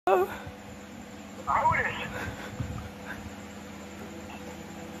Who is?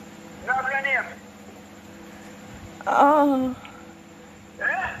 You have your name? Oh.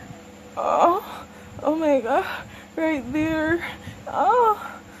 Eh? Oh. Oh my God. Right there.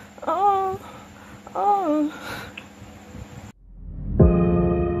 Oh. Oh. Oh.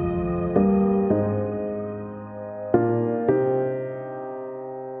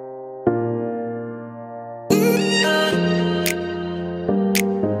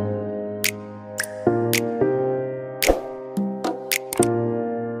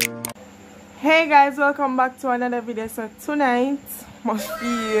 Hey guys, welcome back to another video. So tonight must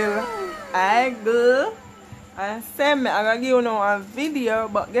feel good and send me I'm gonna give you now a video,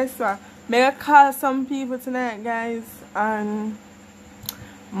 but guess what, I'm gonna call some people tonight guys, and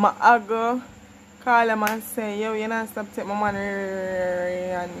I go call them and say yo, you know, stop take my money.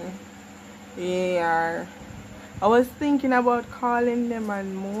 And yeah, I was thinking about calling them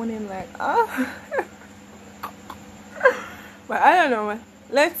and moaning like oh. But I don't know,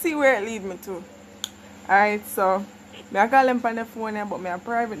 let's see where it leads me to. Alright, so I call them on the phone here, but I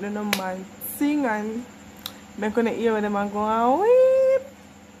private the number and sing, and I'm gonna hear them and go wait.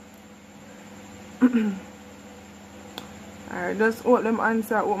 Alright, just hope them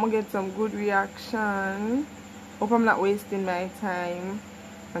answer. Hope I get some good reaction. Hope I'm not wasting my time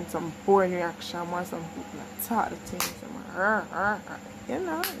and some boring reaction. I want some people that talk the things. You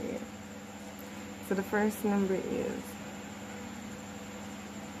know, yeah. So the first number is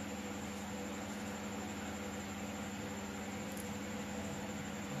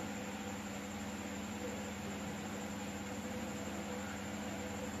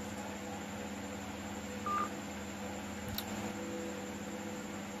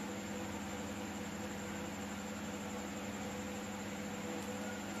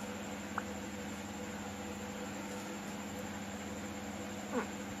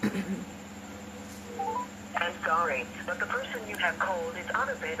I'm sorry, but the person you have called is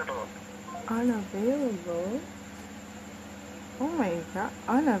unavailable. unavailable. Oh my God,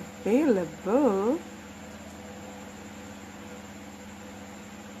 unavailable.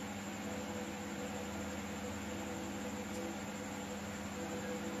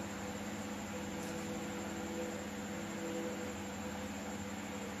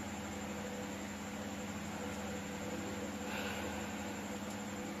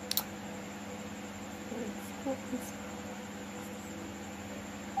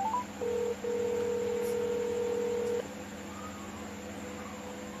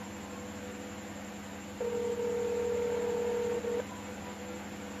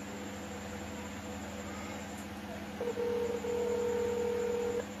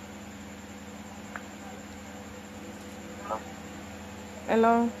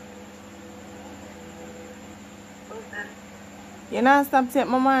 Hello. Who's this? You know, stop take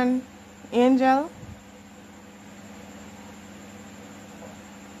my man, Angel.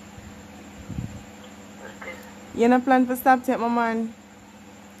 Who's this? You know, plan for stop take my man.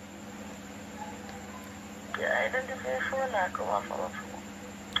 Yeah, identify your phone, I come off on my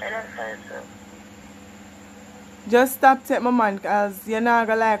phone. Identify yourself. Just stop take my man, cause you're not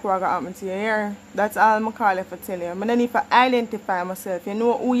gonna like what gonna happen to you here. That's all I'm calling for tell you. I don't need to identify myself. You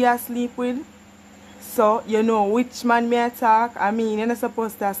know who you sleep with, so you know which man me attack. I mean, you're not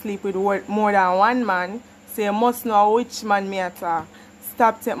supposed to sleep with more than one man, so you must know which man me attack.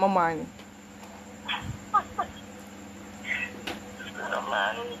 Stop take my man. No,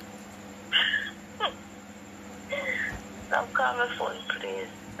 man. Stop calling my phone, please.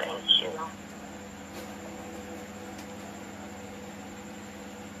 Thank you.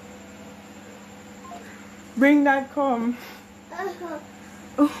 Bring that come.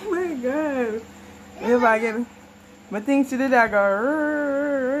 Oh my God. If I get, I think she did that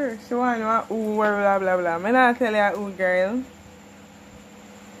go. She want to know ooh blah blah blah. I'm not tell you ooh girl.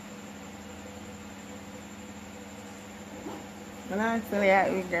 I'm not tell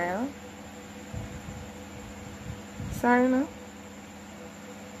you ooh girl. Sorry no.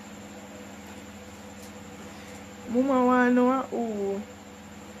 Mama want to know ooh.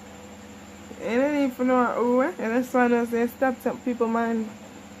 You don't need to know ooh. And that's why I say stop some people man.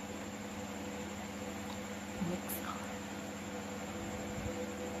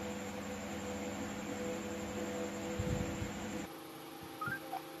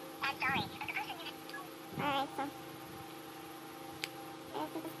 Alright, so I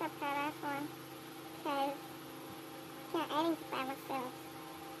have to stop that last one because I can't identify myself.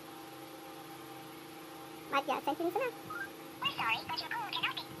 But yeah, sent you to know. We're sorry, but your call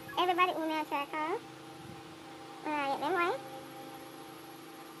cannot be. Everybody email to our call. Then why?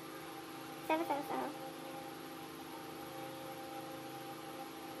 777.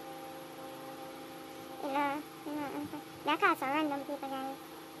 You know, that call some random people, guys.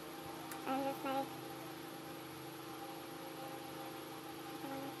 I'm just like,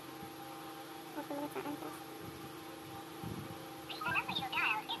 hopefully it's not answers. The number you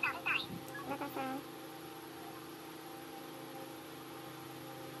dialed is not assigned. That's a sign.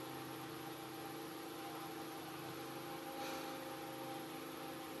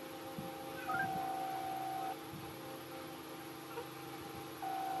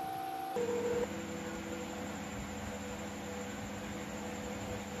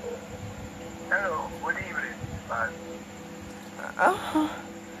 Hello, good evening, man. Oh.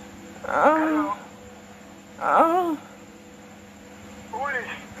 Hello, Oh. who is?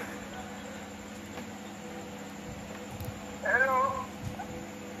 Hello,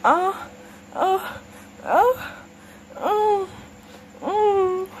 Oh. Oh. Oh. Oh.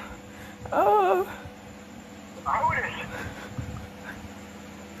 Oh. Oh. who is?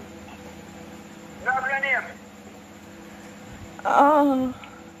 Not your name. Oh.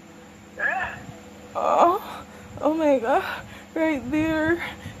 Eh? Oh. Oh my God. Right there.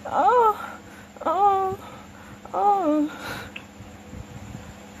 Oh. Oh. Oh.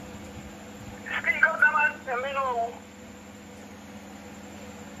 Speak up, the man. Let me know.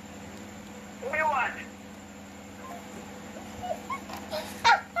 Who you want?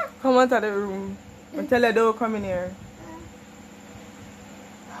 Come out of the room. And tell her don't come in here.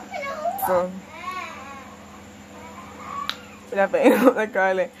 So. We have to end up the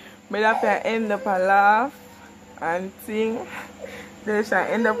call. We have to end up a laugh and sing. Then she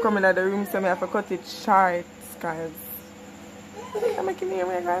end up coming out the room, so I have to cut it short, guys. I'm making hear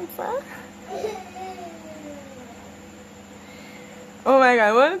my grandson. Oh my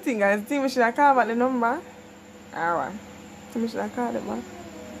God, one thing, guys. Think we should have called about the number? Alright. Think we should have called it, man.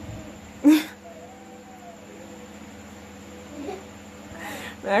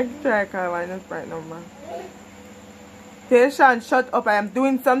 I can try to call my right number. Patient, shut up. I am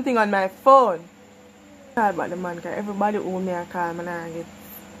doing something on my phone. Call about the man, because everybody who me a call, man, I get.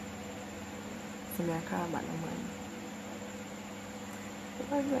 So me a call about the man.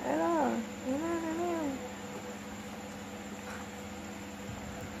 Hello. Hello.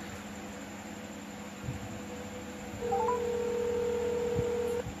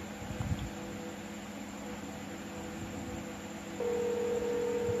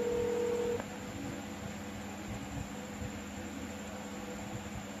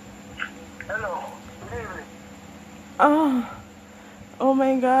 Hello, good evening. Oh. Oh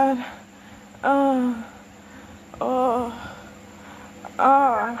my God. Oh. Oh.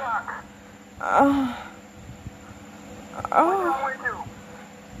 Oh. Talk. Oh. What's Oh. wrong with you?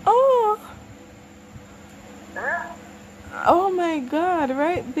 Oh. Eh? Oh my God,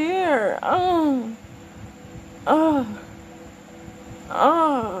 right there. Oh. Oh.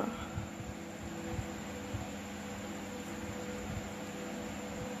 Oh.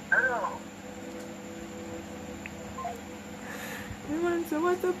 Hello. Man, so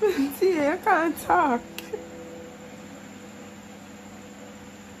what's up in here? I can't talk.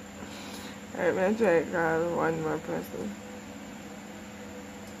 Alright, I'm try to call one more person.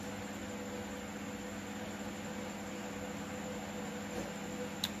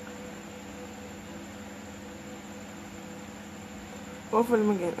 Hopefully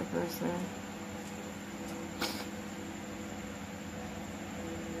we get the person.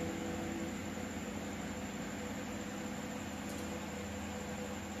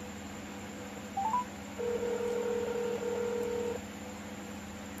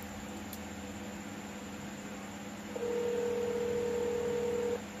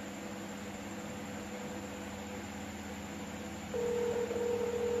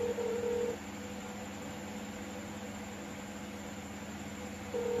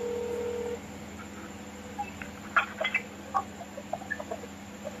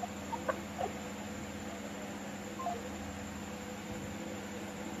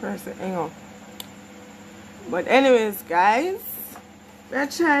 Person, hang on. But anyways, guys,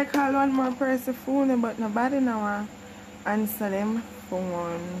 let's try to call one more person phone, but nobody now answer them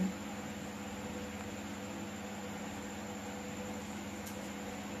phone.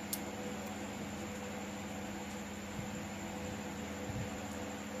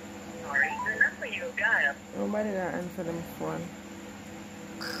 Sorry, the number you dialed. Nobody that answer them phone.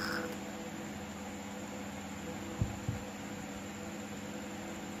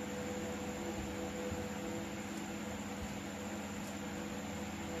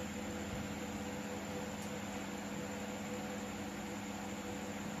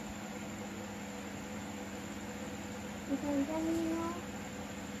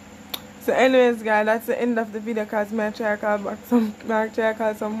 So anyways guys, that's the end of the video because I try to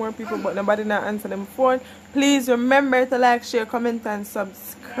call some more people but nobody not answer them phone. Please remember to like, share, comment and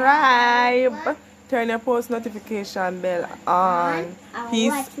subscribe. Turn your post notification bell on.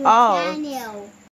 Peace out.